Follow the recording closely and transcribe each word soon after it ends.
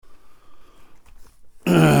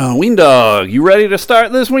Ween Dog, you ready to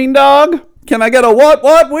start this, Ween Dog? Can I get a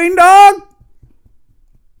what, Ween Dog?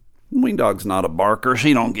 Ween Dog's not a barker.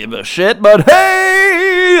 She don't give a shit. But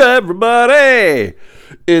hey, everybody,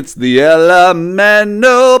 it's the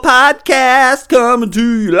Elemental Podcast coming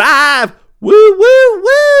to you live. Woo, woo,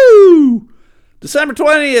 woo. December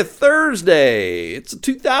 20th, Thursday. It's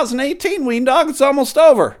 2018, Ween Dog. It's almost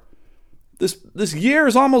over. This year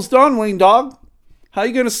is almost done, Ween Dog. How are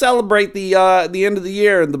you going to celebrate the end of the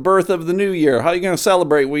year and the birth of the new year? How are you going to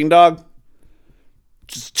celebrate, Ween Dog?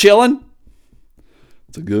 Just chilling?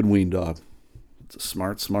 It's a good Ween Dog. It's a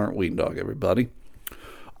smart Ween Dog, everybody.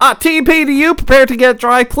 TP to you, prepare to get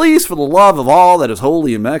dry, please, for the love of all that is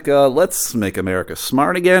holy in Mecca. Let's make America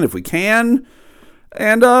smart again if we can.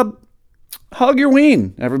 And hug your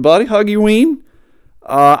ween, everybody. Hug your ween.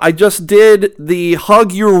 I just did the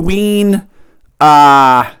Hug Your Ween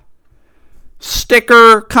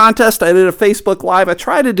sticker contest. I did a Facebook Live. I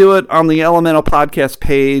tried to do it on the Elemental Podcast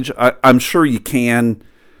page. I'm sure you can.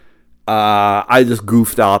 I just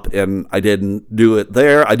goofed up and I didn't do it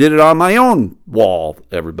there. I did it on my own wall,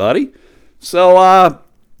 everybody. So I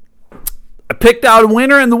picked out a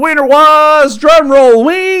winner, and the winner was, drum roll,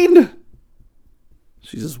 Ween.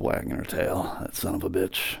 She's just wagging her tail, that son of a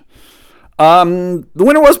bitch. The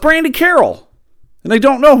winner was Brandy Carroll. And I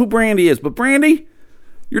don't know who Brandy is, but Brandy,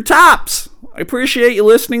 you're tops. I appreciate you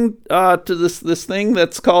listening to this thing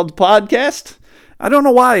that's called the podcast. I don't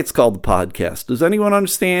know why it's called the podcast. Does anyone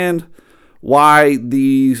understand why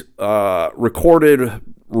these recorded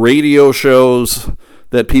radio shows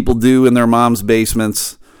that people do in their mom's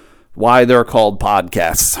basements, why they're called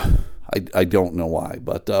podcasts? I don't know why,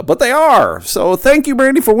 but they are. So thank you,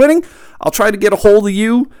 Brandy, for winning. I'll try to get a hold of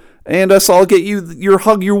you, and so I'll get you your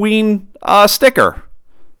Hug Your Ween sticker.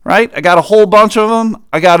 Right? I got a whole bunch of them.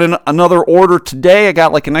 I got another order today. I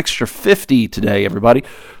got like an extra 50 today, everybody.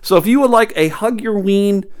 So if you would like a Hug Your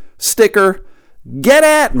Ween sticker, get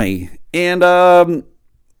at me, and I'll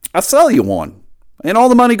sell you one. And all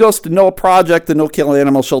the money goes to Noah Project, the no-kill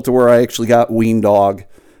animal shelter where I actually got Ween Dog.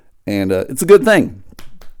 And it's a good thing.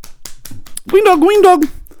 Ween Dog.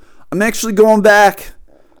 I'm actually going back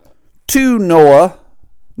to Noah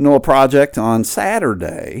Project on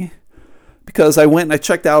Saturday, because I went and I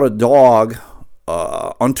checked out a dog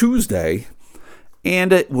on Tuesday,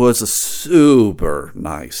 and it was a super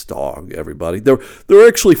nice dog, everybody. There were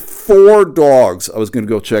actually 4 dogs I was going to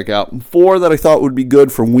go check out, 4 that I thought would be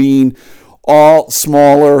good for Ween, all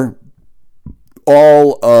smaller,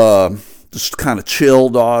 all just kind of chill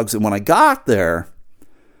dogs. And when I got there,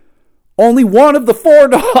 only one of the 4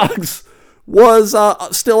 dogs was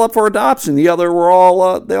still up for adoption. The other were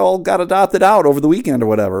all they all got adopted out over the weekend or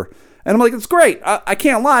whatever. And I'm like, it's great. I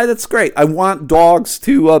can't lie. That's great. I want dogs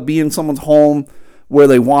to be in someone's home where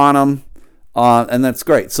they want them, and that's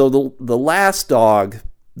great. So the last dog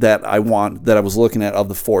that I was looking at of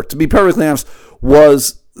the 4, to be perfectly honest,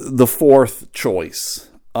 was the 4th choice.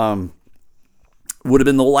 Would have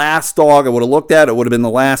been the last dog I would have looked at. It would have been the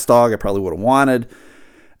last dog I probably would have wanted.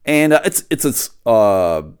 And it's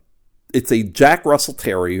a Jack Russell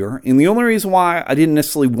Terrier, and the only reason why I didn't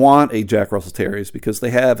necessarily want a Jack Russell Terrier is because they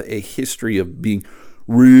have a history of being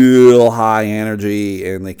real high energy,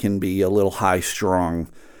 and they can be a little high strung.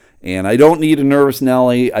 And I don't need a nervous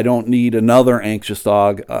Nelly. I don't need another anxious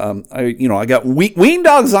dog. I got Ween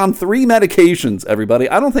Dog's on 3 medications, everybody.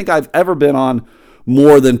 I don't think I've ever been on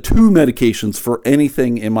more than 2 medications for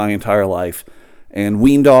anything in my entire life, and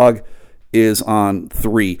Ween Dog is on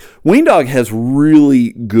 3. Ween Dog has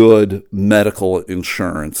really good medical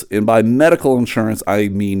insurance. And by medical insurance, I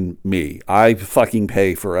mean me. I fucking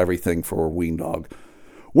pay for everything for Ween Dog.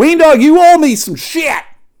 Ween Dog, you owe me some shit!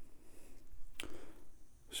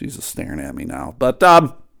 She's just staring at me now. But,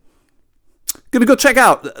 gonna go check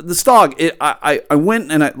out this dog. I went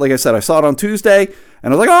and like I said, I saw it on Tuesday,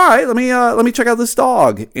 and I was like, all right, let me check out this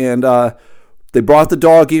dog. And they brought the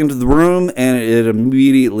dog into the room, and it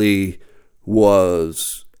immediately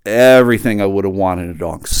was everything I would have wanted in a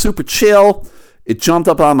dog. Super chill. It jumped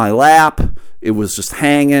up on my lap. It was just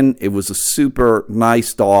hanging. It was a super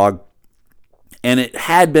nice dog. And it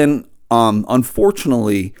had been,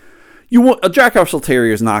 unfortunately, a Jack Russell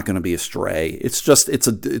Terrier is not going to be a stray. It's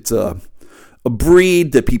a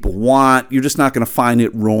breed that people want. You're just not going to find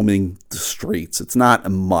it roaming the streets. It's not a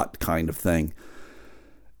mutt kind of thing.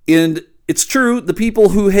 And it's true, the people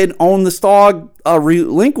who had owned this dog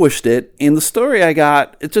relinquished it, and the story I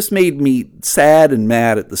got, it just made me sad and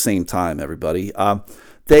mad at the same time, everybody.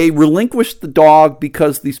 They relinquished the dog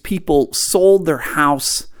because these people sold their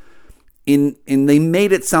house, and they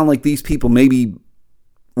made it sound like these people maybe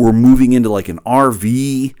were moving into like an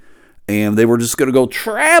RV, and they were just going to go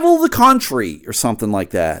travel the country or something like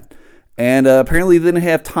that. And apparently they didn't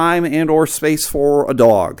have time and or space for a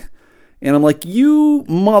dog. And I'm like, you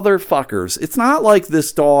motherfuckers. It's not like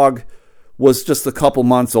this dog was just a couple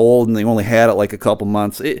months old and they only had it like a couple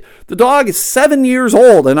months. The dog is 7 years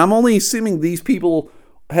old, and I'm only assuming these people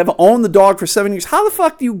have owned the dog for 7 years. How the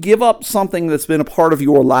fuck do you give up something that's been a part of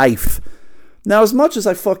your life? Now, as much as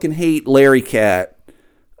I fucking hate Larry Cat,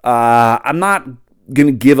 I'm not going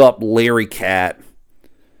to give up Larry Cat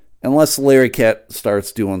unless Larry Cat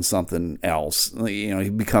starts doing something else. You know, he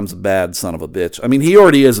becomes a bad son of a bitch. I mean, he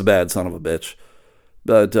already is a bad son of a bitch.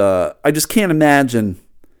 But I just can't imagine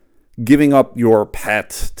giving up your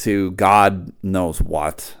pet to God knows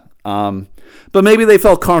what. But maybe they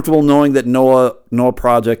felt comfortable knowing that Noah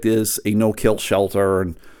Project is a no-kill shelter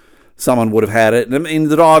and someone would have had it. I mean,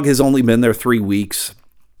 the dog has only been there 3 weeks.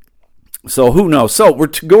 So who knows? So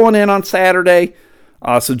we're going in on Saturday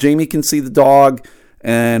so Jamie can see the dog.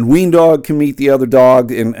 And Ween Dog can meet the other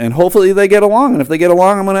dog, and hopefully they get along. And if they get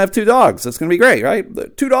along, I'm going to have 2 dogs. That's going to be great, right? The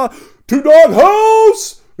two dog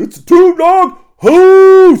house! It's a 2-dog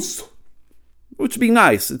house! Which would be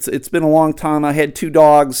nice. It's been a long time. I had 2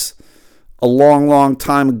 dogs a long, long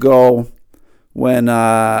time ago when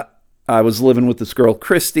I was living with this girl,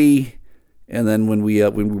 Christy. And then when we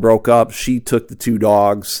broke up, she took the 2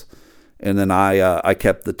 dogs. And then I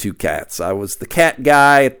kept the 2 cats. I was the cat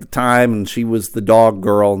guy at the time, and she was the dog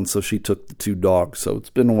girl, and so she took the 2 dogs. So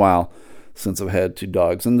it's been a while since I've had 2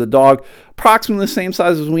 dogs. And the dog, approximately the same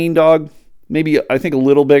size as Ween Dog, maybe I think a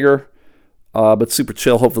little bigger, but super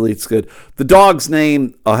chill. Hopefully it's good. The dog's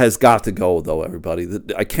name has got to go, though, everybody.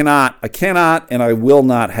 I cannot, and I will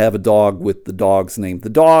not have a dog with the dog's name. The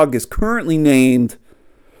dog is currently named,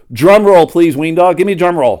 drum roll, please, Ween Dog. Give me a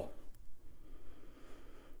drum roll.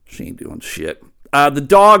 She ain't doing shit. The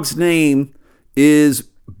dog's name is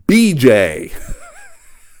BJ.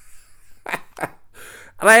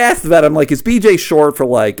 And I asked the vet, I'm like, is BJ short for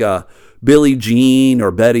like Billie Jean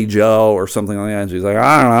or Betty Joe or something like that? And she's like,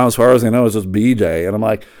 I don't know. As far as I know, it's just BJ. And I'm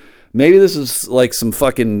like, maybe this is like some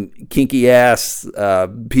fucking kinky ass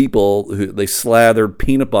people who they slathered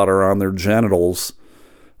peanut butter on their genitals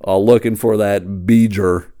looking for that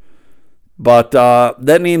Beeger. But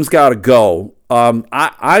that name's got to go.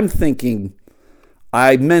 I'm thinking,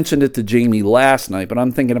 I mentioned it to Jamie last night, but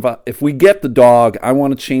I'm thinking if we get the dog, I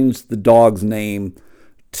want to change the dog's name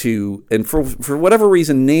to, and for whatever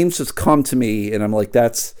reason, names just come to me, and I'm like,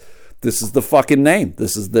 this is the fucking name.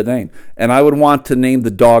 This is the name. And I would want to name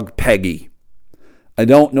the dog Peggy. I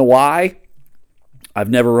don't know why. I've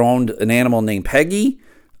never owned an animal named Peggy.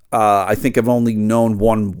 I think I've only known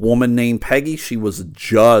one woman named Peggy. She was a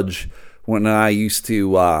judge when I used to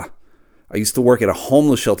work at a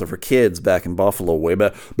homeless shelter for kids back in Buffalo, way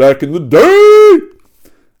back in the day.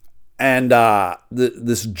 And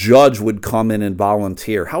this judge would come in and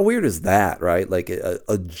volunteer. How weird is that, right? Like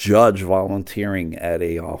a judge volunteering at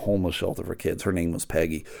a homeless shelter for kids. Her name was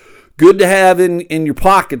Peggy. Good to have in your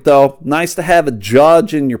pocket, though. Nice to have a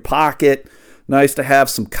judge in your pocket. Nice to have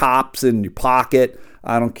some cops in your pocket.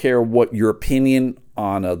 I don't care what your opinion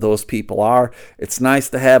on those people are. It's nice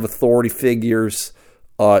to have authority figures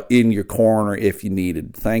in your corner if you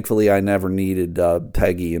needed. Thankfully, I never needed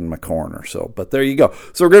Peggy in my corner. But there you go.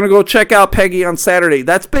 So we're going to go check out Peggy on Saturday.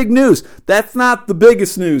 That's big news. That's not the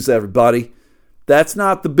biggest news, everybody. That's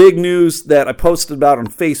not the big news that I posted about on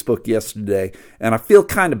Facebook yesterday. And I feel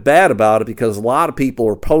kind of bad about it because a lot of people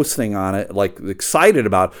are posting on it, like excited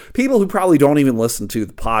about it. People who probably don't even listen to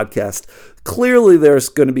the podcast. Clearly, there's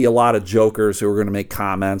going to be a lot of jokers who are going to make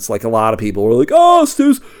comments. Like a lot of people are like, oh,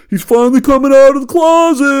 Stu's, he's finally coming out of the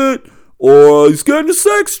closet. Or he's getting a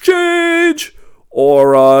sex change.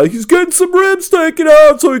 Or he's getting some ribs taken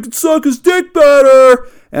out so he can suck his dick better.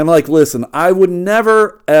 And I'm like, listen, I would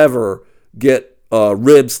never, ever get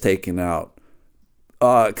ribs taken out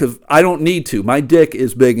because I don't need to. My dick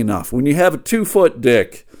is big enough. When you have a 2-foot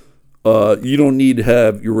dick, you don't need to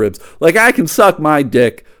have your ribs. Like I can suck my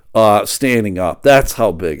dick standing up. That's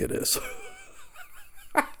how big it is.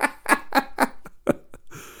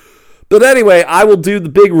 But anyway, I will do the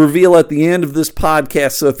big reveal at the end of this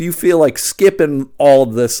podcast. So if you feel like skipping all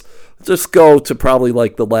of this, just go to probably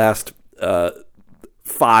like the last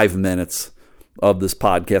 5 minutes of this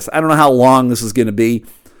podcast. I don't know how long this is going to be,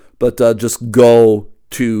 but just go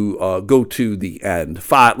to the end,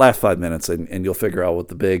 last 5 minutes, and you'll figure out what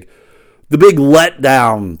the big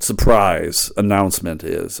letdown surprise announcement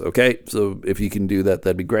is. Okay, so if you can do that,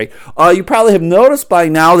 that'd be great. You probably have noticed by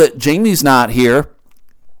now that Jamie's not here,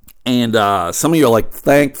 and some of you are like,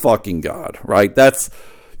 "Thank fucking God!" Right? That's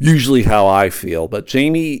usually how I feel. But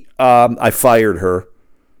Jamie, I fired her.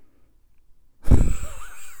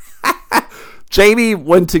 Jamie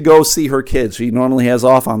went to go see her kids. She normally has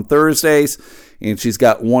off on Thursdays, and she's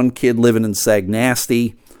got one kid living in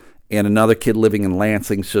Sagnasty and another kid living in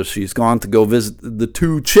Lansing. So she's gone to go visit the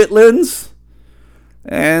two Chitlins,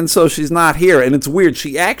 and so she's not here. And it's weird.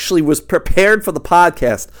 She actually was prepared for the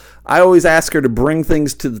podcast. I always ask her to bring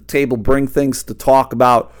things to the table, bring things to talk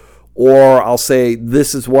about, or I'll say,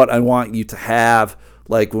 this is what I want you to have.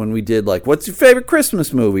 Like when we did, like, what's your favorite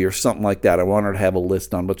Christmas movie or something like that. I want her to have a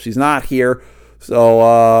list on, but she's not here.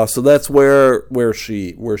 So that's where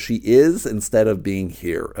she is instead of being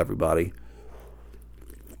here, everybody.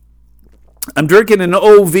 I'm drinking an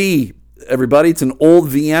OV, everybody. It's an Old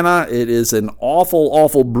Vienna. It is an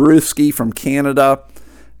awful brewski from Canada.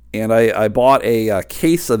 And I bought a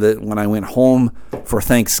case of it when I went home for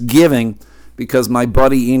Thanksgiving because my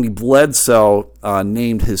buddy Andy Bledsoe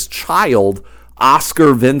named his child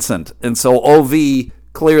Oscar Vincent. And so OV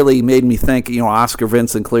clearly made me think, Oscar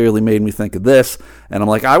Vincent clearly made me think of this. And I'm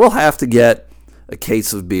like, I will have to get a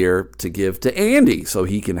case of beer to give to Andy so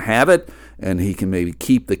he can have it and he can maybe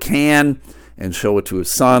keep the can and show it to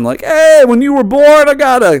his son. Like, hey, when you were born, I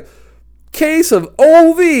got a case of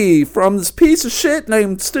OV from this piece of shit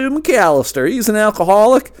named Stu McAllister. He's an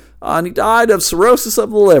alcoholic and he died of cirrhosis of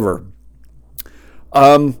the liver.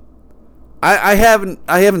 I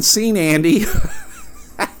haven't seen Andy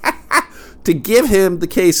to give him the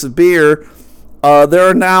case of beer. There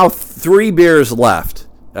are now 3 beers left,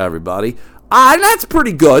 everybody. That's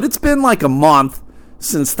pretty good. It's been like a month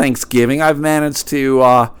since Thanksgiving. I've managed to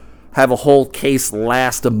have a whole case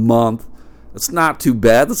last a month. It's not too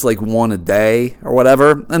bad. It's like one a day or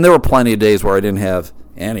whatever. And there were plenty of days where I didn't have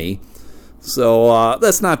any. So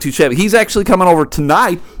that's not too shabby. He's actually coming over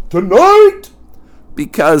tonight.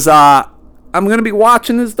 Because I'm going to be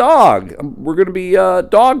watching his dog. We're going to be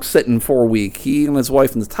dog sitting for a week. He and his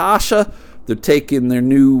wife Natasha, they're taking their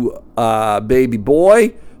new baby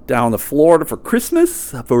boy down to Florida for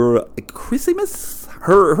Christmas. Her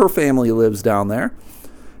family lives down there.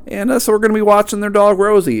 And so we're going to be watching their dog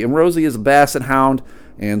Rosie. And Rosie is a basset hound,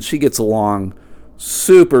 and she gets along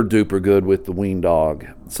super duper good with the ween dog.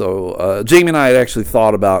 So Jamie and I had actually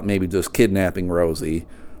thought about maybe just kidnapping Rosie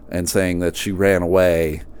and saying that she ran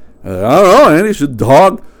away. I don't know, Andy, the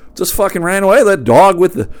dog just fucking ran away. That dog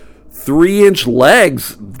with the 3-inch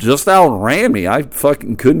legs just outran me. I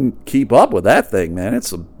fucking couldn't keep up with that thing, man.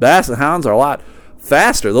 It's basset hounds are a lot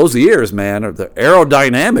faster. Those ears, man, are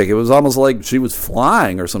aerodynamic. It was almost like she was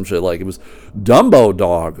flying or some shit. Like it was Dumbo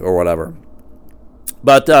dog or whatever.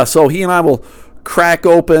 But so he and I will crack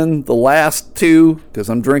open the last 2 because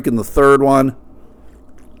I'm drinking the 3rd one.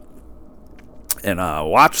 And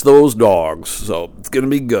watch those dogs. So it's going to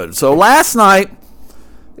be good. So last night,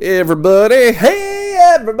 everybody,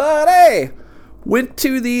 went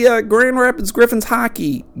to the Grand Rapids Griffins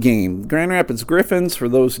hockey game. Grand Rapids Griffins, for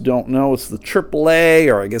those who don't know, it's the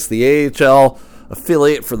AAA, or I guess the AHL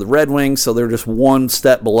affiliate for the Red Wings. So they're just one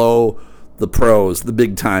step below the pros, the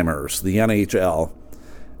big timers, the NHL.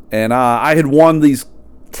 And I had won these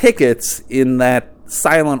tickets in that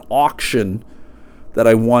silent auction that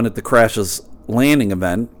I won at the Crash's Landing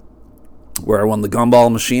event where I won the gumball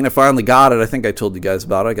machine. I finally got it. I think I told you guys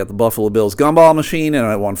about it. I got the Buffalo Bills gumball machine, and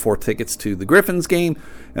I won 4 tickets to the Griffins game,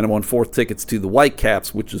 and I won 4 tickets to the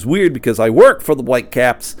Whitecaps, which is weird because I work for the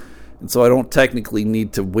Whitecaps, and so I don't technically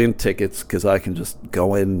need to win tickets because I can just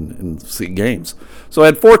go in and see games. So I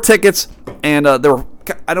had 4 tickets, and there were,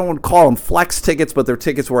 I don't want to call them flex tickets, but they're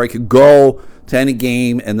tickets where I could go to any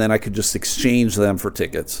game, and then I could just exchange them for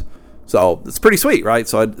tickets. So it's pretty sweet, right?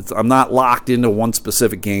 So I'm not locked into one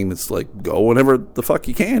specific game. It's like, go whenever the fuck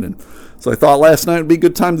you can. And so I thought last night would be a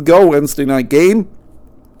good time to go, Wednesday night game.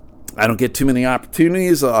 I don't get too many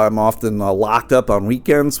opportunities. I'm often locked up on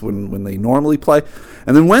weekends when they normally play.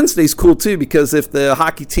 And then Wednesday's cool, too, because if the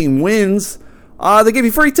hockey team wins, they give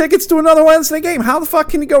you free tickets to another Wednesday game. How the fuck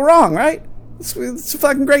can you go wrong, right? It's a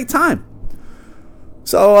fucking great time.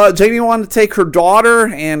 So Jamie wanted to take her daughter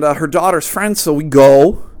and her daughter's friends, so we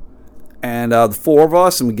go. And the 4 of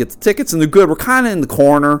us, and we get the tickets, and they're good. We're kind of in the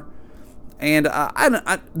corner, and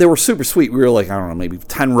they were super sweet. We were like, I don't know, maybe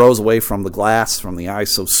 10 rows away from the glass, from the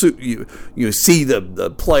ice. So you see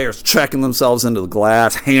the players checking themselves into the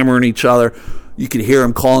glass, hammering each other. You could hear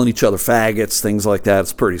them calling each other faggots, things like that.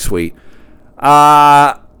 It's pretty sweet.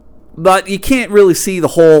 But you can't really see the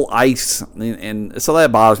whole ice, and so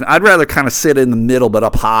that bothers me. I'd rather kind of sit in the middle but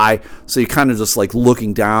up high, so you're kind of just like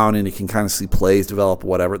looking down and you can kind of see plays develop,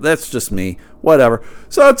 whatever. That's just me, whatever.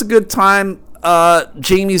 So it's a good time.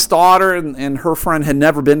 Jamie's daughter and her friend had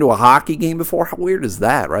never been to a hockey game before. How weird is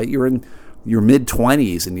that, right? You're in your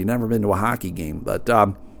mid-20s and you've never been to a hockey game. But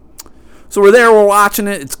So we're there, we're watching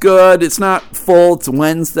it. It's good. It's not full. It's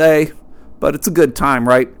Wednesday, but it's a good time,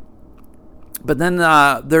 right? But then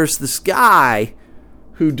there's this guy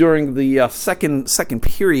who during the second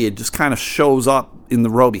period just kind of shows up in the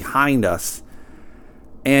row behind us.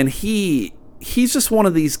 And he's just one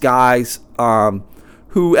of these guys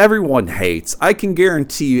who everyone hates. I can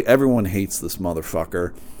guarantee you everyone hates this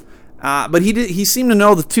motherfucker. But he seemed to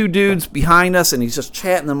know the two dudes behind us, and he's just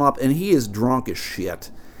chatting them up, and he is drunk as shit.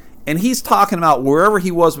 And he's talking about wherever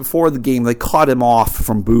he was before the game, they cut him off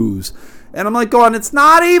from booze. And I'm like going, it's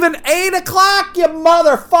not even 8 o'clock, you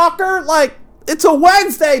motherfucker! Like, it's a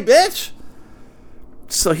Wednesday, bitch!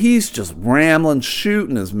 So he's just rambling,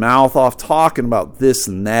 shooting his mouth off, talking about this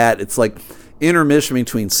and that. It's like intermission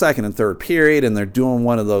between second and third period, and they're doing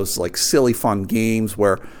one of those like silly fun games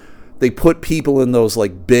where they put people in those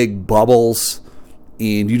like big bubbles,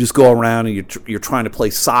 and you just go around and you're trying to play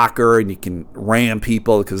soccer, and you can ram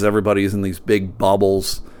people because everybody's in these big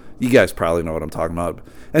bubbles. You guys probably know what I'm talking about.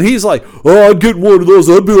 And he's like, oh, I'd get one of those.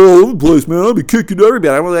 I'd be all over the place, man. I'd be kicking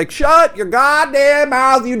everybody. I'm like, shut your goddamn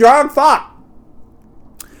mouth, you drunk fuck.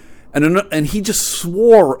 And he just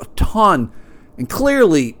swore a ton. And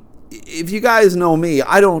clearly, if you guys know me,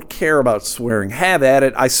 I don't care about swearing. Have at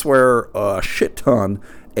it. I swear a shit ton,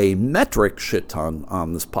 a metric shit ton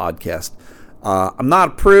on this podcast. I'm not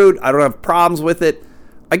a prude. I don't have problems with it.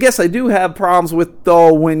 I guess I do have problems with,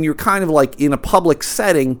 though, when you're kind of like in a public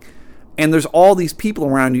setting and there's all these people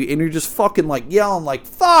around you and you're just fucking like yelling like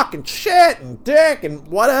fuck and shit and dick and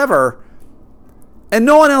whatever. And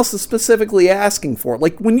no one else is specifically asking for it.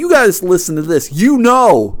 Like, when you guys listen to this, you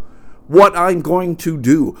know what I'm going to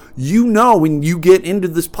do. You know when you get into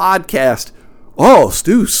this podcast, oh,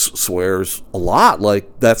 Stu swears a lot.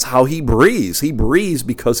 Like, that's how he breathes. He breathes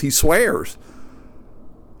because he swears.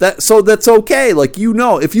 So that's okay. Like, you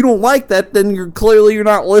know, if you don't like that, then you're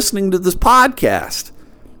not listening to this podcast.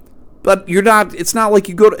 But you're not, it's not like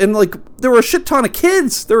you go to, and like, there were a shit ton of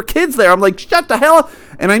kids. There were kids there. I'm like, shut the hell up.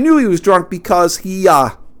 And I knew he was drunk because he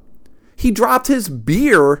dropped his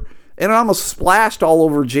beer and it almost splashed all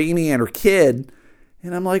over Jamie and her kid.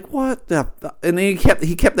 And I'm like, what the? And then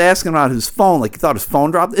he kept asking about his phone. Like, he thought his phone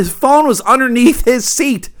dropped. His phone was underneath his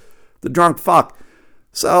seat. The drunk fuck.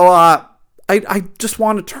 So, I just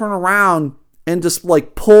want to turn around and just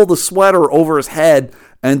like pull the sweater over his head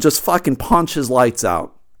and just fucking punch his lights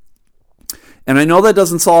out. And I know that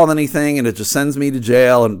doesn't solve anything, and it just sends me to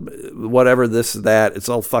jail and whatever, this, that. It's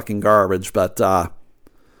all fucking garbage. But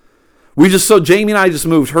Jamie and I just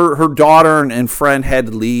moved. Her daughter and friend had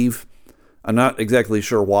to leave. I'm not exactly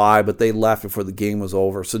sure why, but they left before the game was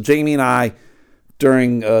over. So Jamie and I,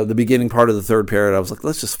 during the beginning part of the third period, I was like,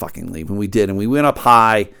 let's just fucking leave. And we did. And we went up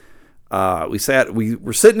high. We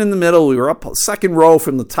were sitting in the middle. We were up second row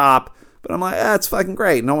from the top. But I'm like, it's fucking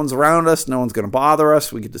great. No one's around us. No one's going to bother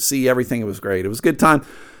us. We get to see everything. It was great. It was a good time.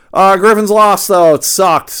 Griffins lost, though. It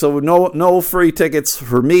sucked. So no free tickets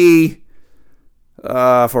for me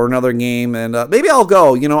for another game. And maybe I'll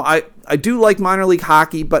go. You know, I do like minor league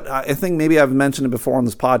hockey, but I think maybe I've mentioned it before on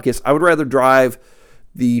this podcast. I would rather drive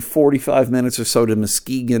the 45 minutes or so to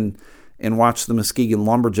Muskegon and watch the Muskegon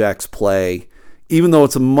Lumberjacks play, even though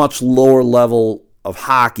it's a much lower level of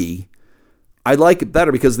hockey. I like it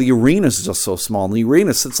better because the arena is just so small. And the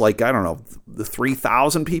arena sits like, I don't know, the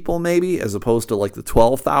 3,000 people maybe, as opposed to like the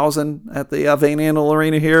 12,000 at the Van Andel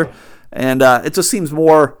Arena here. And it just seems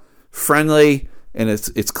more friendly, and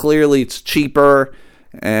it's clearly cheaper,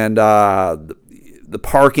 and the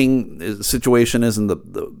parking situation isn't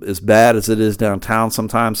as bad as it is downtown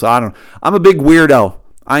sometimes. So I'm a big weirdo.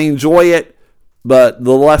 I enjoy it, but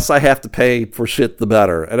the less I have to pay for shit, the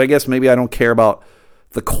better. And I guess maybe I don't care about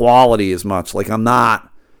the quality as much. Like, I'm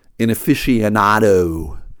not an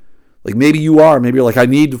aficionado. Like, maybe you are. Maybe you're like, I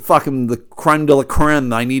need fucking the creme de la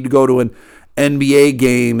creme. I need to go to an NBA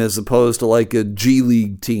game as opposed to like a G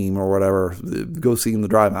League team or whatever. Go see them the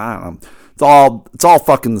drive. I don't know. It's all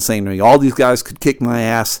fucking the same to me. All these guys could kick my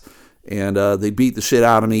ass, and they beat the shit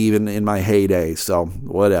out of me even in my heyday. So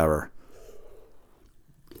whatever.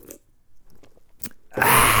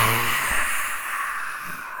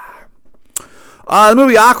 The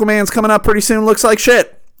movie Aquaman's coming up pretty soon. Looks like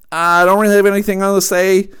shit. I don't really have anything to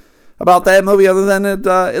say about that movie other than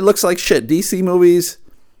it looks like shit. DC movies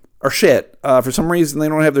are shit. For some reason, they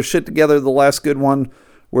don't have their shit together. The last good one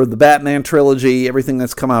were the Batman trilogy. Everything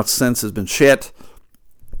that's come out since has been shit.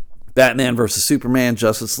 Batman versus Superman,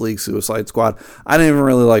 Justice League, Suicide Squad. I didn't even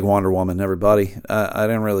really like Wonder Woman, everybody. I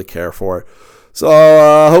didn't really care for it. So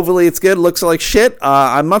hopefully it's good. Looks like shit.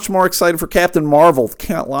 I'm much more excited for Captain Marvel.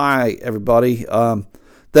 Can't lie, everybody.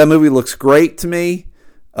 That movie looks great to me.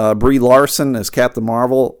 Brie Larson as Captain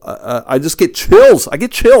Marvel. I just get chills. I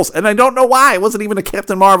get chills, and I don't know why. I wasn't even a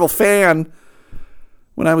Captain Marvel fan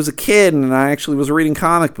when I was a kid, and I actually was reading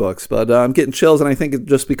comic books, but I'm getting chills, and I think it's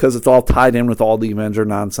just because it's all tied in with all the Avenger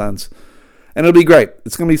nonsense. And it'll be great.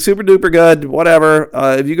 It's going to be super duper good, whatever.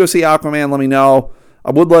 If you go see Aquaman, let me know.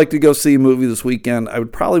 I would like to go see a movie this weekend. I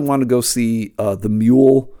would probably want to go see The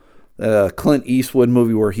Mule, Clint Eastwood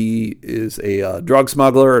movie where he is a drug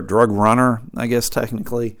smuggler, a drug runner, I guess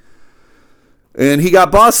technically. And he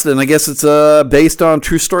got busted, and I guess it's based on a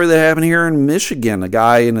true story that happened here in Michigan. A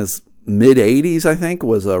guy in his mid-80s, I think,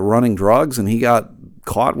 was running drugs, and he got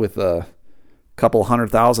caught with a couple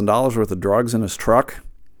 $100,000 worth of drugs in his truck.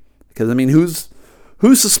 Because, I mean, who's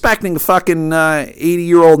suspecting a fucking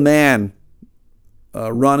 80-year-old man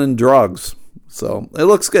running drugs? So it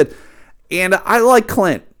looks good. And I like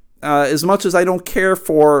Clint. As much as I don't care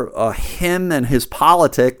for him and his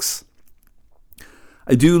politics,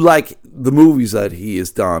 I do like the movies that he has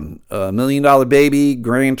done. $1 Million Baby,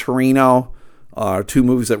 Gran Torino are two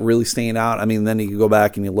movies that really stand out. I mean, then you go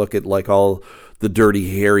back and you look at like all the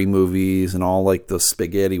Dirty Harry movies and all like the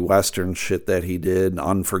spaghetti western shit that he did,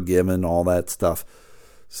 Unforgiven, all that stuff.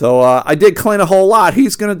 So I did Clint a whole lot.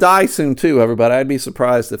 He's going to die soon too, everybody. I'd be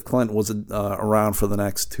surprised if Clint was around for the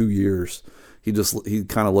next 2 years. He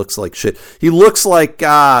kind of looks like shit. He looks like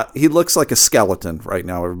a skeleton right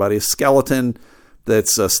now, everybody. A skeleton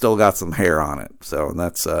that's still got some hair on it. So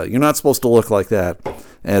that's you're not supposed to look like that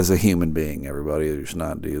as a human being, everybody. You should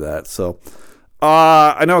not do that. So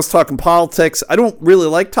I know I was talking politics. I don't really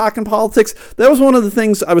like talking politics. That was one of the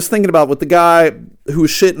things I was thinking about with the guy who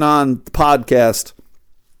was shitting on the podcast.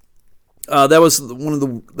 That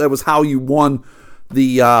was how you won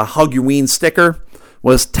the Hug Your Ween sticker,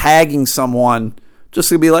 was tagging someone just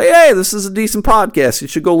to be like, hey, this is a decent podcast. You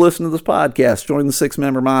should go listen to this podcast. Join the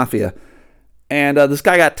 6-member mafia. And this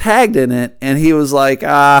guy got tagged in it, and he was like,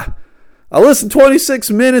 I listened 26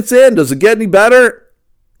 minutes in. Does it get any better?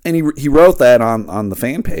 And he wrote that on the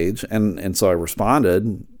fan page, and so I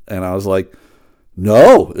responded, and I was like,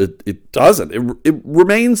 no, it doesn't. It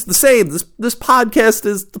remains the same. This podcast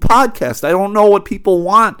is the podcast. I don't know what people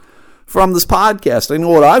want from this podcast. I know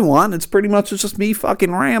what I want. It's pretty much just me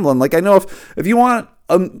fucking rambling. Like, I know if you want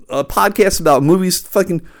a podcast about movies,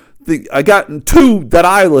 I got two that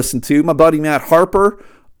I listen to. My buddy Matt Harper,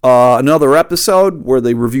 another episode where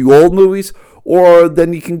they review old movies. Or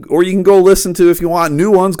you can go listen to, if you want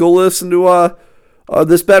new ones, go listen to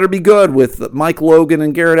This Better Be Good with Mike Logan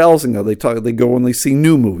and Garrett Elzinga. They go and they see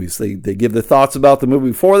new movies. They give their thoughts about the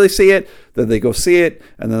movie before they see it, then they go see it,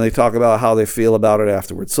 and then they talk about how they feel about it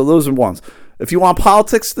afterwards. So those are ones. If you want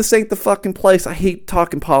politics, this ain't the fucking place. I hate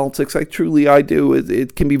talking politics. I do.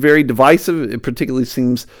 It can be very divisive. It particularly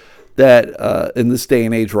seems that in this day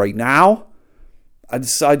and age right now, I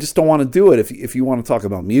just don't want to do it. If you want to talk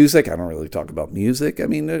about music, I don't really talk about music. I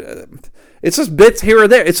mean, it's just bits here or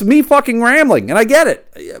there. It's me fucking rambling, and I get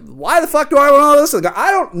it. Why the fuck do I want to listen?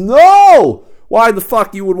 I don't know why the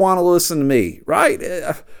fuck you would want to listen to me, right?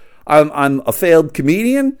 I'm a failed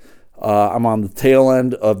comedian. I'm on the tail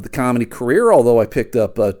end of the comedy career, although I picked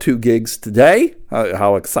up 2 gigs today.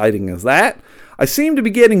 How exciting is that? I seem to be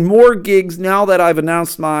getting more gigs now that I've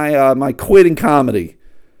announced my quitting comedy.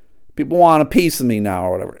 People want a piece of me now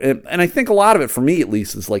or whatever. And I think a lot of it, for me at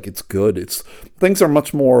least, is like it's good. Things are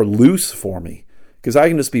much more loose for me because I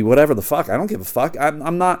can just be whatever the fuck. I don't give a fuck.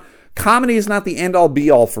 I'm not. Comedy is not the end all be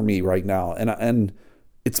all for me right now. And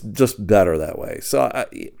it's just better that way. So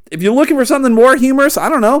if you're looking for something more humorous, I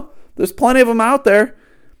don't know. There's plenty of them out there.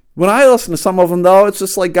 When I listen to some of them, though, it's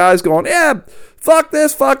just like guys going, yeah, fuck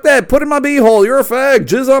this, fuck that, put in my beehole, you're a fag,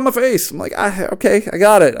 jizz on my face. I'm like, okay, I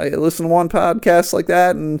got it. I listen to one podcast like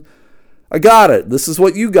that, and I got it. This is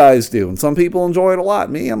what you guys do. And some people enjoy it a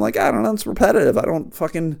lot. Me, I'm like, I don't know, it's repetitive.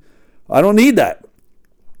 I don't need that.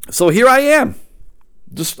 So here I am.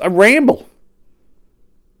 I ramble.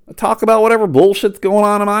 I talk about whatever bullshit's going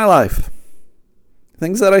on in my life.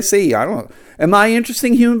 Things that I see. I don't know. Am I an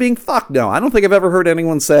interesting human being? Fuck no. I don't think I've ever heard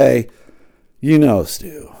anyone say,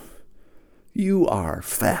 Stu, you are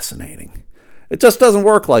fascinating. It just doesn't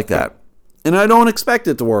work like that. And I don't expect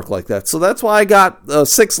it to work like that. So that's why I got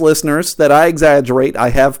 6 listeners that I exaggerate. I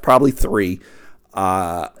have probably 3.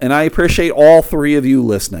 And I appreciate all 3 of you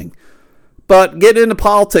listening. But getting into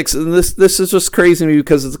politics, and this is just crazy to me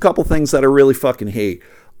because it's a couple things that I really fucking hate.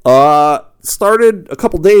 Started a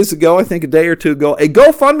couple days ago, I think a day or 2 ago, a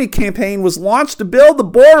GoFundMe campaign was launched to build the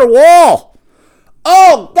border wall.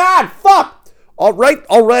 Oh, God, fuck. All right,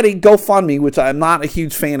 already GoFundMe, which I'm not a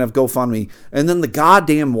huge fan of GoFundMe, and then the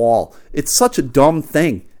goddamn wall. It's such a dumb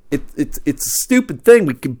thing. It's a stupid thing.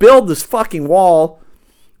 We could build this fucking wall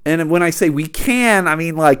And when I say we can, I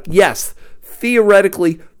mean, like, yes,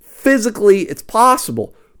 theoretically, physically, it's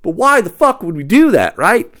possible. But why the fuck would we do that,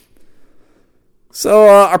 right? So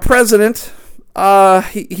our president,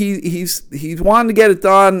 he's wanting to get it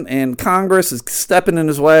done, and Congress is stepping in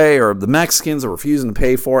his way, or the Mexicans are refusing to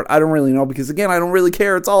pay for it. I don't really know, because, again, I don't really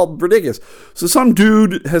care. It's all ridiculous. So some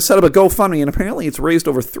dude has set up a GoFundMe, and apparently it's raised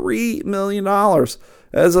over $3 million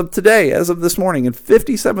as of today, as of this morning, and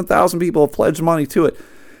 57,000 people have pledged money to it.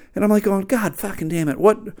 And I'm like going, God fucking damn it.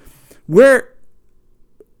 What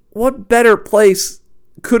better place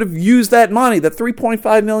could have used that money, that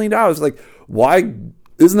 $3.5 million? Like, why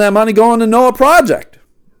isn't that money going to Noah Project?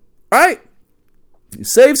 Right? You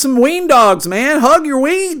save some ween dogs, man. Hug your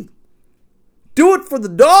ween. Do it for the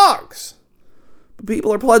dogs. But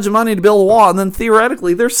people are pledging money to build a wall, and then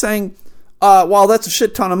theoretically they're saying, well, that's a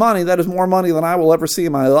shit ton of money. That is more money than I will ever see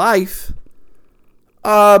in my life.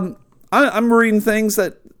 I'm reading things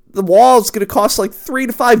that the wall is going to cost like $3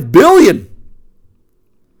 to $5 billion.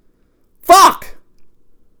 Fuck.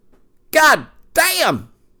 God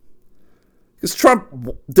damn. Because Trump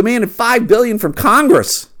demanded $5 billion from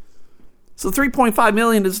Congress. So $3.5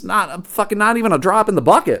 million is not even a drop in the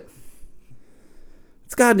bucket.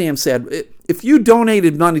 It's goddamn sad. If you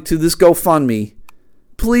donated money to this GoFundMe,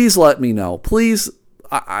 please let me know. Please,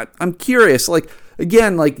 I'm curious. Like,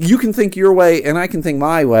 again, like, you can think your way and I can think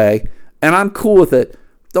my way, and I'm cool with it.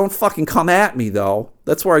 Don't fucking come at me, though.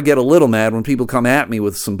 That's where I get a little mad, when people come at me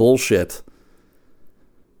with some bullshit.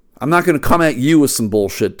 I'm not going to come at you with some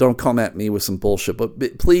bullshit. Don't come at me with some bullshit.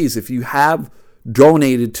 But please, if you have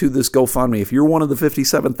donated to this GoFundMe, if you're one of the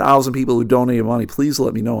 57,000 people who donated money, please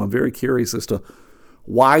let me know. I'm very curious as to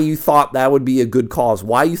why you thought that would be a good cause.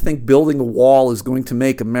 Why you think building a wall is going to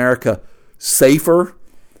make America safer.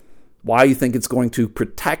 Why you think it's going to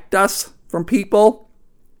protect us from people.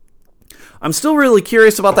 I'm still really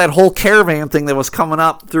curious about that whole caravan thing that was coming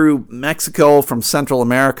up through Mexico from Central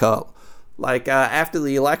America. Like, after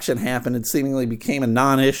the election happened, it seemingly became a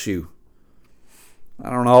non-issue. I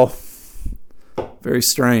don't know. Very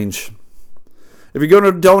strange. If you're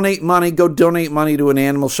going to donate money, go donate money to an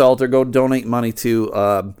animal shelter. Go donate money to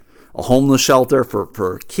a homeless shelter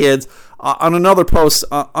for kids. On another post,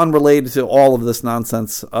 unrelated to all of this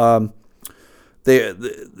nonsense,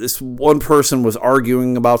 this one person was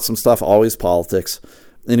arguing about some stuff, always politics,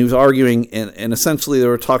 and he was arguing, and essentially they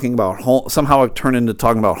were talking about, somehow it turned into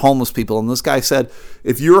talking about homeless people, and this guy said,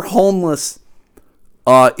 if you're homeless,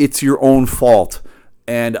 it's your own fault.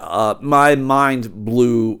 And my mind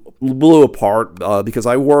blew apart because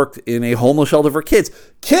I worked in a homeless shelter for kids.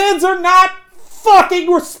 Kids are not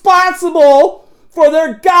fucking responsible for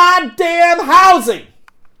their goddamn housing.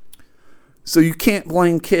 So you can't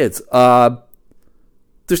blame kids.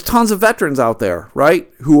 There's tons of veterans out there, right,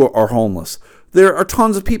 who are homeless. There are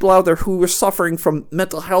tons of people out there who are suffering from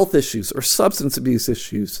mental health issues or substance abuse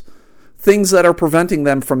issues, things that are preventing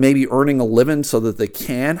them from maybe earning a living so that they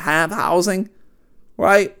can have housing,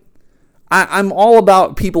 right? I'm all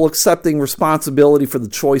about people accepting responsibility for the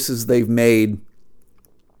choices they've made,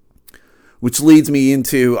 which leads me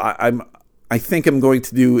into, I think I'm going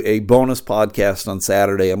to do a bonus podcast on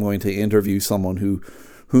Saturday. I'm going to interview someone who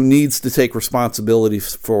needs to take responsibility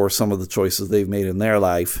for some of the choices they've made in their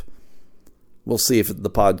life. We'll see if the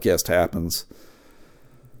podcast happens.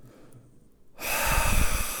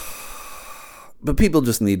 But people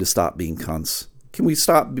just need to stop being cunts. Can we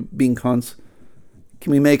stop being cunts?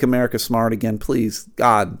 Can we make America smart again? Please,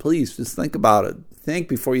 God, please, just think about it. Think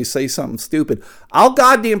before you say something stupid. I'll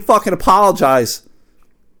goddamn fucking apologize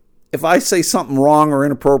if I say something wrong or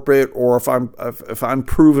inappropriate, or if I'm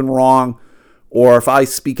proven wrong, or if I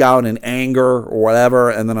speak out in anger or whatever,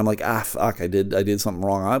 and then I'm like, fuck, I did something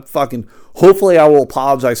wrong. Hopefully I will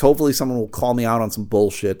apologize. Hopefully someone will call me out on some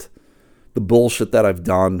bullshit. The bullshit that I've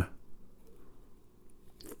done.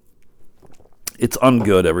 It's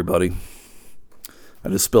ungood, everybody. I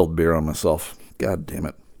just spilled beer on myself. God damn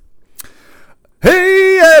it.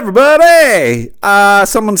 Hey, everybody!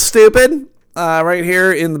 Someone stupid right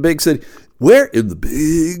here in the big city. Where? In the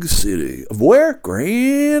big city of where?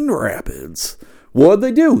 Grand Rapids. What'd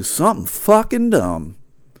they do? Something fucking dumb.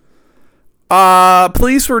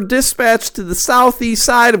 Police were dispatched to the southeast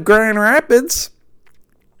side of Grand Rapids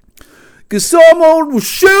because someone was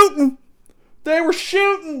shooting. They were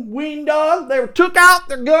shooting, ween dog. They took out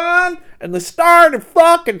their gun and they started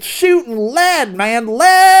fucking shooting lead, man.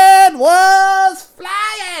 Lead was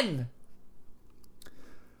flying.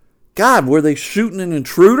 God, were they shooting an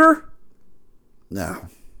intruder? No.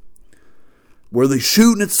 Were they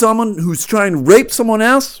shooting at someone who's trying to rape someone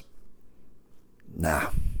else? No.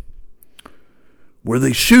 Were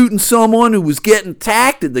they shooting someone who was getting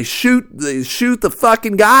attacked? Did they shoot the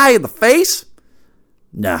fucking guy in the face?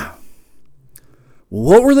 Nah.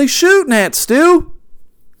 What were they shooting at, Stu?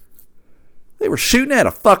 They were shooting at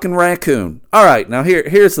a fucking raccoon. All right, now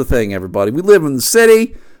here's the thing, everybody. We live in the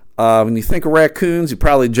city. When you think of raccoons, you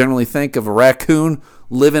probably generally think of a raccoon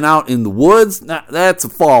living out in the woods. Nah, that's a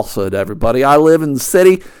falsehood, everybody. I live in the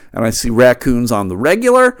city, and I see raccoons on the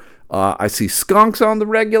regular. I see skunks on the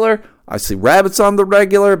regular. I see rabbits on the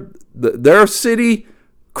regular. They're city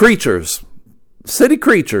creatures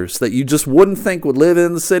that you just wouldn't think would live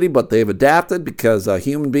in the city, but they've adapted because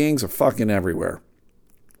human beings are fucking everywhere.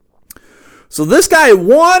 So this guy at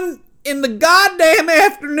 1 in the goddamn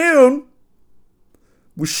afternoon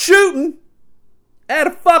was shooting at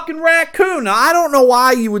a fucking raccoon. Now, I don't know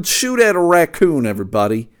why you would shoot at a raccoon,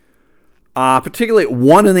 everybody, particularly at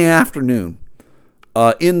 1 in the afternoon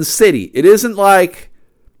in the city. It isn't like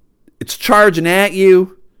it's charging at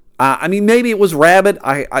you. I mean, maybe it was rabid.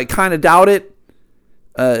 I kind of doubt it.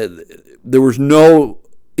 There was no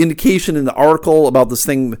indication in the article about this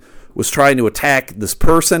thing was trying to attack this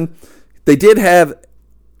person. They did have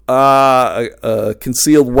a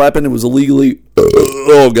concealed weapon. It was illegally,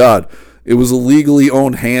 it was a legally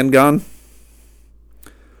owned handgun.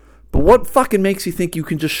 But what fucking makes you think you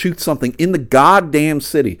can just shoot something in the goddamn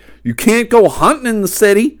city? You can't go hunting in the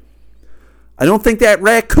city. I don't think that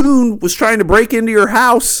raccoon was trying to break into your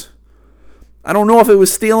house. I don't know if it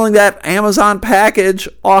was stealing that Amazon package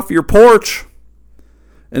off your porch.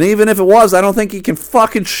 And even if it was, I don't think you can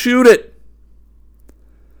fucking shoot it.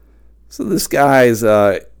 So this guy's,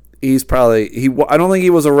 he's probably, I don't think he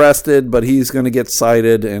was arrested, but he's going to get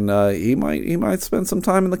cited, and he might spend some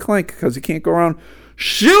time in the clink because he can't go around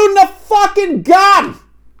shooting a fucking gun.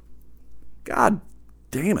 God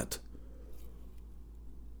damn it.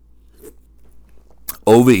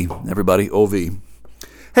 OV, everybody, OV.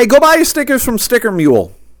 Hey, go buy your stickers from Sticker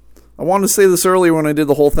Mule. I wanted to say this earlier when I did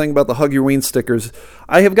the whole thing about the Hug Your Ween stickers.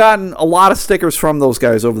 I have gotten a lot of stickers from those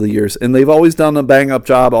guys over the years, and they've always done a bang-up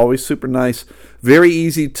job, always super nice, very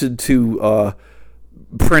easy to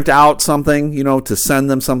print out something, to send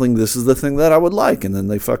them something. This is the thing that I would like, and then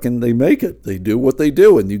they make it. They do what they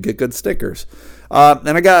do, and you get good stickers.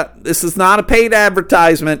 And this is not a paid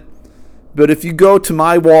advertisement, but if you go to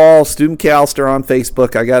my wall, Stu McAllister on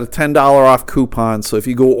Facebook, I got a $10 off coupon. So if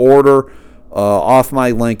you go order off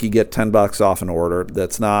my link, you get $10 off an order.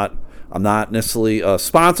 I'm not necessarily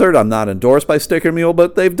sponsored. I'm not endorsed by Sticker Mule,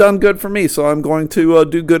 but they've done good for me. So I'm going to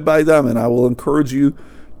do good by them, and I will encourage you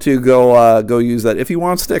to go use that if you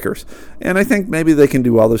want stickers. And I think maybe they can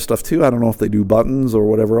do other stuff too. I don't know if they do buttons or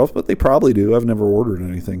whatever else, but they probably do. I've never ordered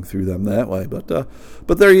anything through them that way, but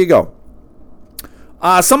there you go.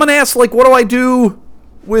 Someone asked, what do I do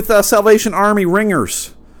with Salvation Army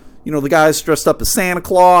ringers? The guys dressed up as Santa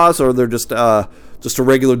Claus, or they're just a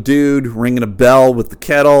regular dude ringing a bell with the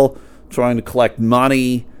kettle, trying to collect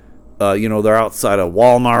money. They're outside of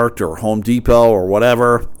Walmart or Home Depot or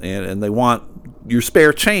whatever, and they want your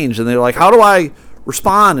spare change. And they're like, how do I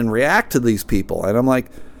respond and react to these people? And I'm like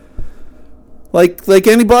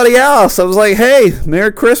anybody else. I was like, hey,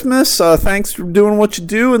 Merry Christmas. Thanks for doing what you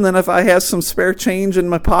do. And then if I have some spare change in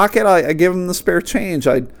my pocket, I give them the spare change.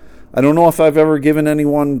 I don't know if I've ever given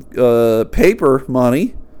anyone paper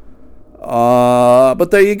money. But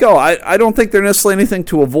there you go. I don't think there's necessarily anything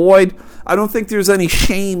to avoid. I don't think there's any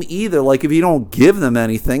shame either. If you don't give them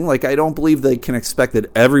anything, I don't believe they can expect that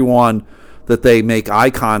everyone that they make eye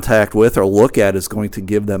contact with or look at is going to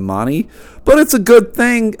give them money. But it's a good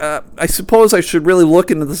thing. I suppose I should really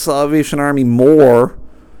look into the Salvation Army more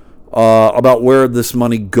about where this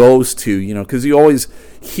money goes to, because you always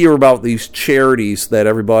hear about these charities that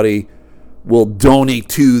everybody will donate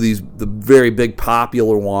to, the very big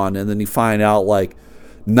popular one, and then you find out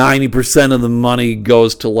 90% of the money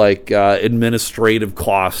goes to administrative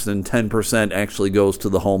costs and 10% actually goes to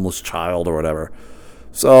the homeless child or whatever.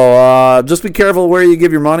 So just be careful where you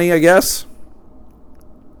give your money, I guess.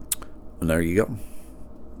 And there you go.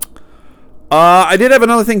 I did have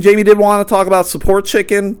another thing. Jamie did want to talk about support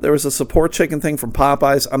chicken. There was a support chicken thing from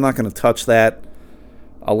Popeyes. I'm not going to touch that.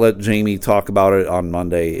 I'll let Jamie talk about it on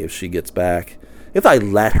Monday if she gets back. If I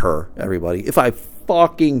let her, everybody. If I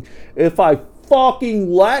fucking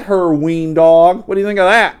let her, Ween Dog. What do you think of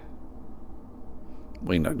that?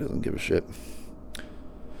 Ween Dog doesn't give a shit.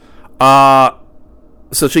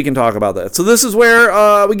 So she can talk about that. So this is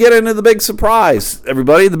where we get into the big surprise,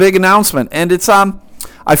 everybody, the big announcement. And it's,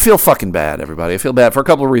 I feel fucking bad, everybody. I feel bad for a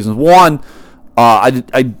couple of reasons. One,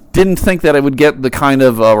 I didn't think that I would get the kind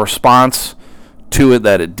of response to it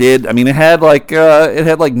that it did. I mean, it had like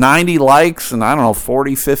 90 likes and I don't know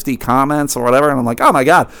 40, 50 comments or whatever. And I'm like, oh my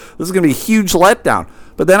god, this is gonna be a huge letdown.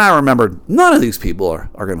 But then I remembered none of these people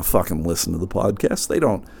are gonna fucking listen to the podcast. They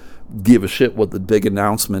don't give a shit what the big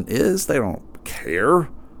announcement is. They don't care.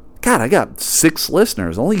 God, I got 6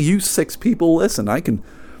 listeners. Only you 6 people listen. I can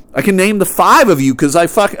name the 5 of you because I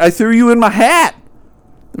threw you in my hat.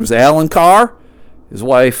 There was Alan Carr, his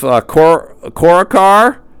wife Cora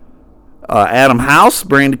Carr, Adam House,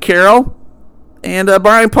 Brandon Carroll, and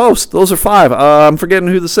Brian Post. Those are 5. I'm forgetting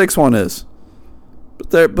who the 6th one is.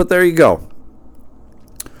 But there you go.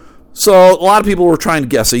 So a lot of people were trying to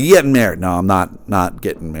guess. Are you getting married? No, I'm not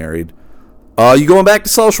getting married. You going back to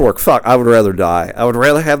social work? Fuck, I would rather die. I would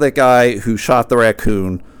rather have that guy who shot the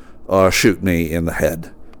raccoon shoot me in the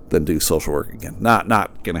head than do social work again.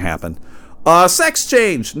 Not gonna happen. Sex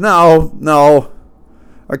change? No.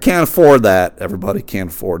 I can't afford that. Everybody can't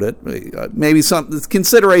afford it. Maybe some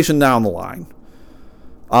consideration down the line.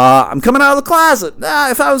 I'm coming out of the closet.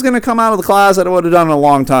 If I was going to come out of the closet, I would have done it a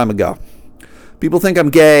long time ago. People think I'm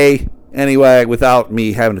gay anyway without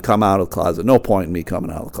me having to come out of the closet. No point in me coming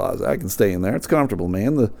out of the closet. I can stay in there. It's comfortable,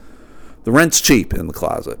 man. The rent's cheap in the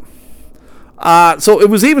closet. So it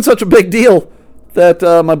was even such a big deal that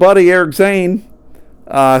my buddy Eric Zane,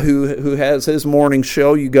 who has his morning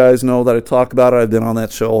show, you guys know that I talk about it. I've been on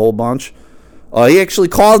that show a whole bunch. He actually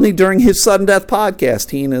called me during his sudden death podcast.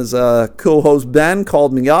 He and his co-host Ben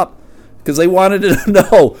called me up because they wanted to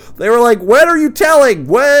know. They were like, when are you telling?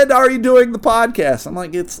 When are you doing the podcast? I'm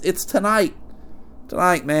like, it's tonight.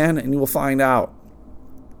 Tonight, man, and you will find out.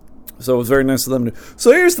 So it was very nice of them to.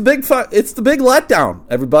 So here's the big it's the big letdown,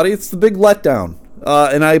 everybody. It's the big letdown.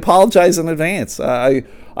 And I apologize in advance. I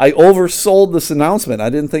oversold this announcement. I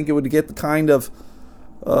didn't think it would get the kind of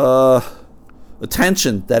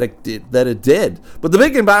attention that it did. But the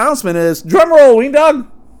big announcement is, drum roll, Ween Dog.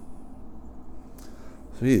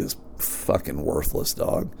 He is fucking worthless,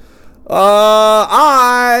 dog.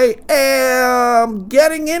 I am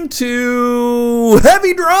getting into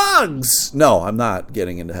heavy drugs. No, I'm not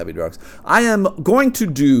getting into heavy drugs. I am going to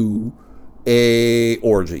do a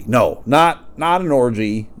orgy. No, not an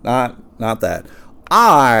orgy. Not that.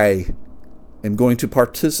 I am going to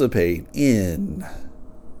participate in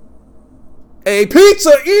a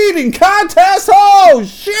pizza eating contest. Oh,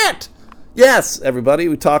 shit. Yes, everybody.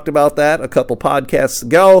 We talked about that a couple podcasts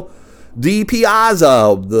ago. Di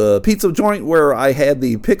Piazza, the pizza joint where I had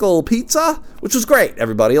the pickle pizza, which was great,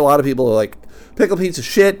 everybody. A lot of people are like, pickle pizza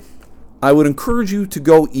shit. I would encourage you to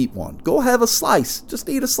go eat one. Go have a slice. Just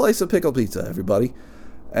eat a slice of pickle pizza, everybody.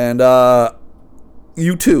 And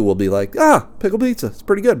you too will be like, pickle pizza. It's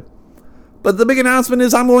pretty good. But the big announcement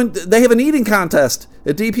is they have an eating contest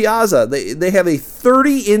at Di Piazza. They have a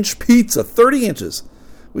 30-inch pizza, 30 inches,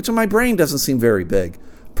 which in my brain doesn't seem very big.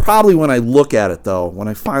 Probably when I look at it, though, when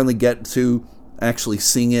I finally get to actually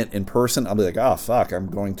seeing it in person, I'll be like, oh, fuck, I'm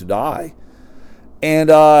going to die. And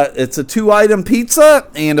it's a 2-item pizza,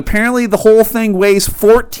 and apparently the whole thing weighs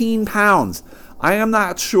 14 pounds. I am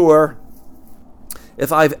not sure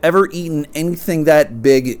if I've ever eaten anything that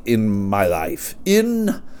big in my life.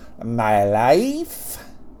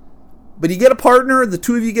 But you get a partner, the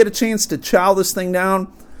two of you get a chance to chow this thing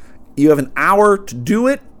down. You have an hour to do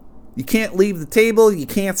it. You can't leave the table. You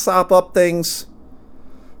can't sop up things.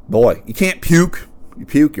 Boy, you can't puke. You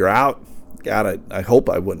puke, you're out. God, I hope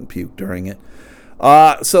I wouldn't puke during it.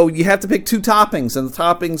 So you have to pick 2 toppings, and the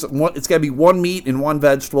toppings, it's got to be 1 meat and 1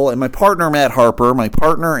 vegetable. And my partner, Matt Harper, my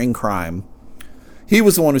partner in crime, he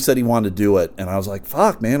was the one who said he wanted to do it. And I was like,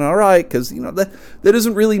 fuck, man, all right. Because, that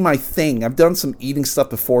isn't really my thing. I've done some eating stuff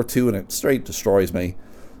before, too, and it straight destroys me.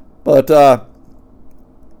 But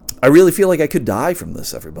I really feel like I could die from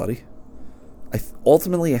this, everybody.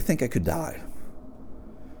 Ultimately, I think I could die.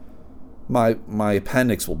 My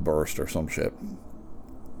appendix will burst or some shit.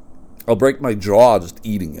 I'll break my jaw just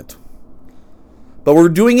eating it. But we're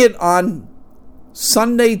doing it on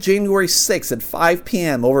Sunday, January 6th at 5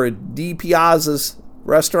 p.m. over at Di Piazza's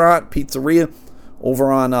restaurant, pizzeria,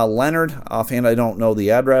 over on Leonard. Offhand, I don't know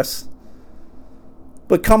the address.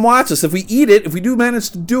 But come watch us. If we eat it, if we do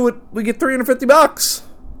manage to do it, we get $350.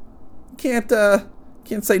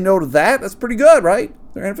 Can't say no to that. That's pretty good, right?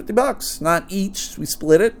 $350. Not each. We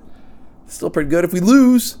split it. Still pretty good. If we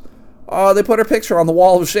lose, they put our picture on the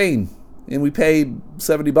wall of shame, and we pay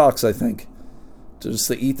 $70, I think, just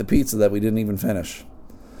to eat the pizza that we didn't even finish.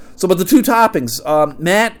 So, but the 2 toppings,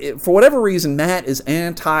 Matt, for whatever reason, Matt is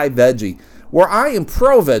anti-veggie, where I am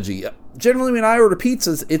pro-veggie. Generally, when I order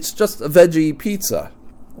pizzas, it's just a veggie pizza,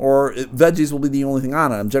 or veggies will be the only thing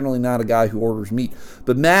on it. I'm generally not a guy who orders meat,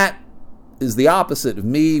 but Matt is the opposite of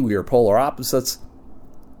me. We are polar opposites.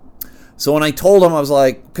 So when I told them, I was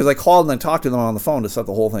like, because I called and I talked to them on the phone to set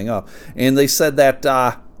the whole thing up, and they said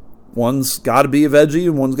that one's got to be a veggie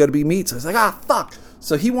and one's got to be meat. So I was like, fuck.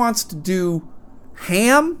 So he wants to do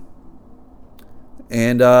ham,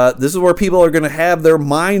 and this is where people are going to have their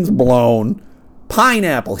minds blown.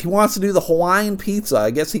 Pineapple. He wants to do the Hawaiian pizza.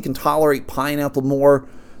 I guess he can tolerate pineapple more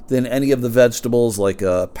than any of the vegetables like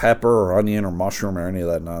pepper or onion or mushroom or any of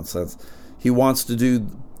that nonsense. He wants to do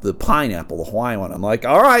the pineapple, the Hawaiian one. I'm like,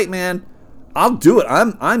 all right, man, I'll do it.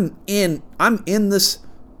 I'm in this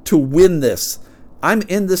to win this. I'm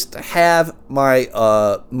in this to have my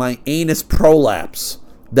my anus prolapse.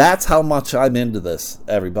 That's how much I'm into this,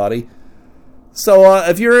 everybody. So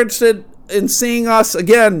if you're interested in seeing us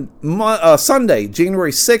again, Sunday,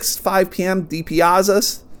 January 6th, 5 p.m., D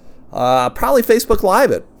Piazzas, probably Facebook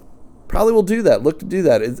Live it. Probably will do that. Look to do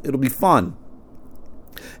that. It'll be fun.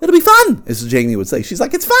 It'll be fun, as Jamie would say. She's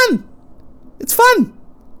like, it's fun. It's fun.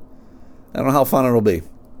 I don't know how fun it'll be.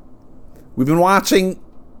 We've been watching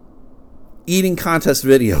eating contest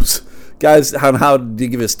videos. Guys, how do you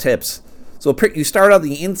give us tips? So you start on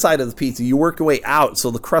the inside of the pizza. You work your way out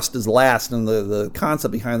so the crust is last. And the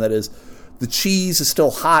concept behind that is the cheese is still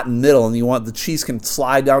hot in the middle. And you want the cheese can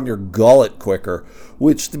slide down your gullet quicker.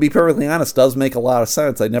 Which, to be perfectly honest, does make a lot of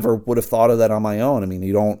sense. I never would have thought of that on my own. I mean,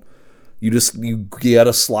 you get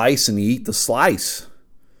a slice and you eat the slice.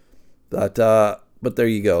 But there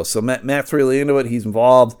you go. So Matt's really into it. He's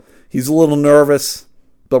involved. He's a little nervous.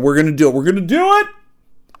 But we're going to do it. We're going to do it.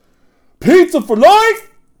 Pizza for life.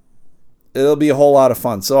 It'll be a whole lot of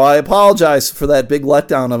fun. So I apologize for that big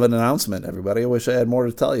letdown of an announcement, everybody. I wish I had more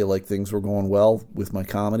to tell you, like things were going well with my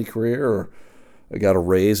comedy career, or I got a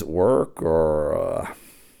raise at work, or,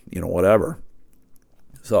 whatever.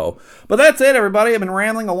 So, but that's it, everybody. I've been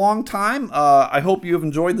rambling a long time. I hope you have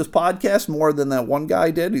enjoyed this podcast more than that one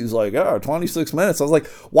guy did. He's like, 26 minutes. I was like,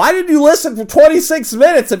 why did you listen for 26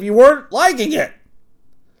 minutes if you weren't liking it?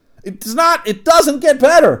 It doesn't get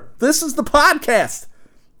better. This is the podcast.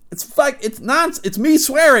 It's me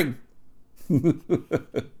swearing.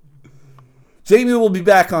 Jamie will be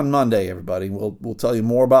back on Monday, everybody. We'll tell you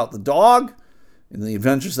more about the dog and the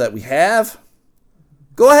adventures that we have.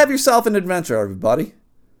 Go have yourself an adventure, everybody.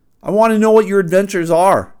 I want to know what your adventures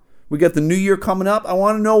are. We got the new year coming up. I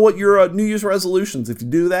want to know what your New Year's resolutions, if you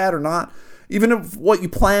do that or not. Even if what you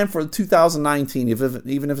plan for 2019,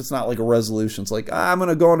 even if it's not like a resolution. It's like, I'm going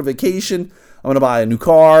to go on a vacation. I'm going to buy a new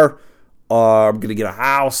car. I'm going to get a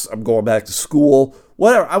house. I'm going back to school.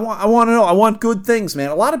 Whatever. I want to know. I want good things,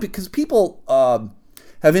 man. Because people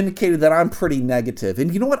have indicated that I'm pretty negative.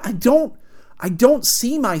 And you know what? I don't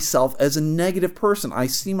see myself as a negative person. I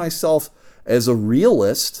see myself as a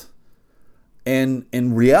realist. And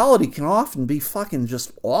reality can often be fucking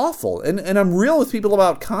just awful. And I'm real with people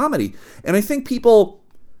about comedy. And I think people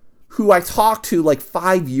who I talked to like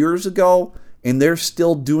 5 years ago and they're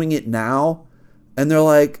still doing it now, and they're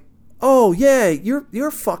like, oh yeah,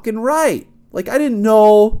 you're fucking right. Like, I didn't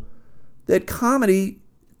know that comedy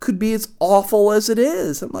could be as awful as it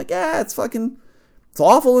is. I'm like, yeah, it's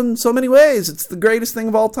awful in so many ways. It's the greatest thing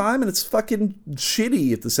of all time, and it's fucking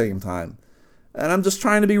shitty at the same time. And I'm just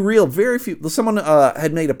trying to be real. Very few. Someone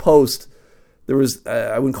had made a post. There was,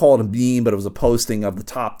 I wouldn't call it a meme, but it was a posting of the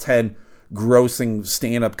top 10 grossing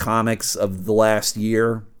stand-up comics of the last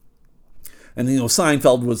year. And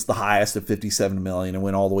Seinfeld was the highest at 57 million and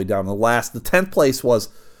went all the way down. The 10th place was,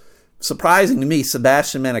 surprising to me,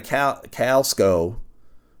 Sebastian Maniscalco,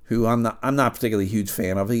 who I'm not particularly a huge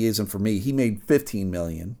fan of. He isn't for me. He made 15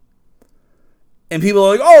 million. And people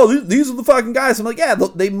are like, oh, these are the fucking guys. I'm like, yeah,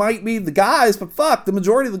 they might be the guys, but fuck, the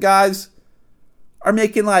majority of the guys are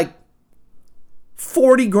making like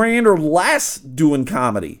 40 grand or less doing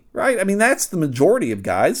comedy, right? I mean, that's the majority of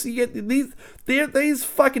guys. You get these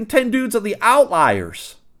fucking 10 dudes are the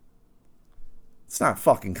outliers. It's not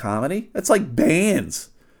fucking comedy. It's like bands,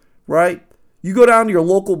 right? You go down to your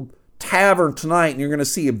local tavern tonight and you're going to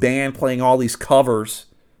see a band playing all these covers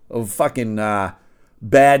of fucking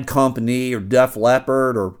Bad Company or Def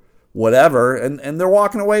Leppard or whatever, and they're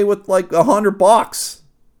walking away with like $100.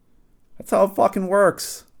 That's how it fucking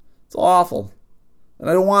works. It's awful. And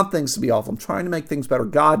I don't want things to be awful. I'm trying to make things better.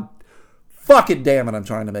 God fucking damn it, I'm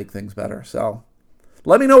trying to make things better. So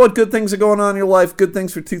let me know what good things are going on in your life. Good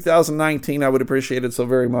things for 2019. I would appreciate it so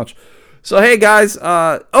very much. So hey guys,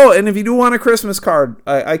 and if you do want a Christmas card,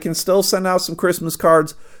 I can still send out some Christmas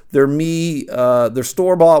cards. They're they're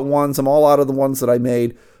store-bought ones. I'm all out of the ones that I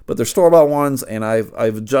made, but they're store-bought ones, and I've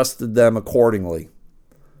adjusted them accordingly.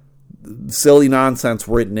 Silly nonsense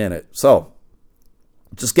written in it. So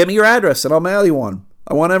just give me your address and I'll mail you one.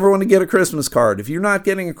 I want everyone to get a Christmas card. If you're not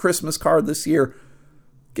getting a Christmas card this year,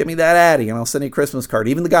 get me that Addy and I'll send you a Christmas card.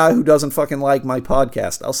 Even the guy who doesn't fucking like my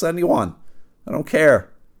podcast, I'll send you one. I don't care.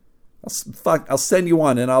 I'll send you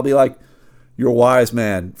one and I'll be like, you're a wise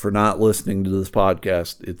man for not listening to this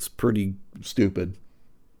podcast. It's pretty stupid.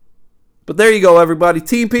 But there you go, everybody.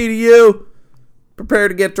 Team P to you. Prepare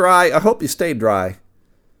to get dry. I hope you stay dry.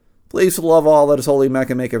 Please, for the love of all that is holy,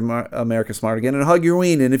 Mecca, make America smart again. And hug your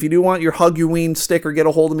ween. And if you do want your hug your ween sticker, get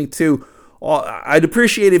a hold of me too. I'd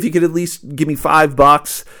appreciate it if you could at least give me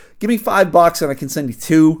 $5. Give me $5 and I can send you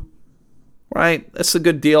 2. Right? That's a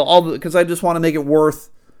good deal. Because I just want to make it worth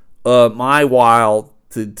my while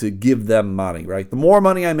to give them money. Right? The more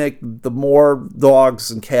money I make, the more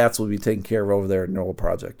dogs and cats will be taken care of over there at Noel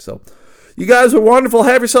Project. So, you guys are wonderful.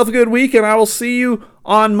 Have yourself a good week, and I will see you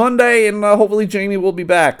on Monday, and hopefully Jamie will be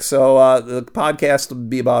back. So the podcast will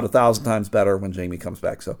be about 1,000 times better when Jamie comes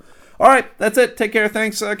back. So, all right, that's it. Take care.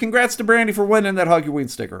 Thanks. Congrats to Brandy for winning that Hug Your Ween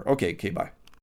sticker. Okay, bye.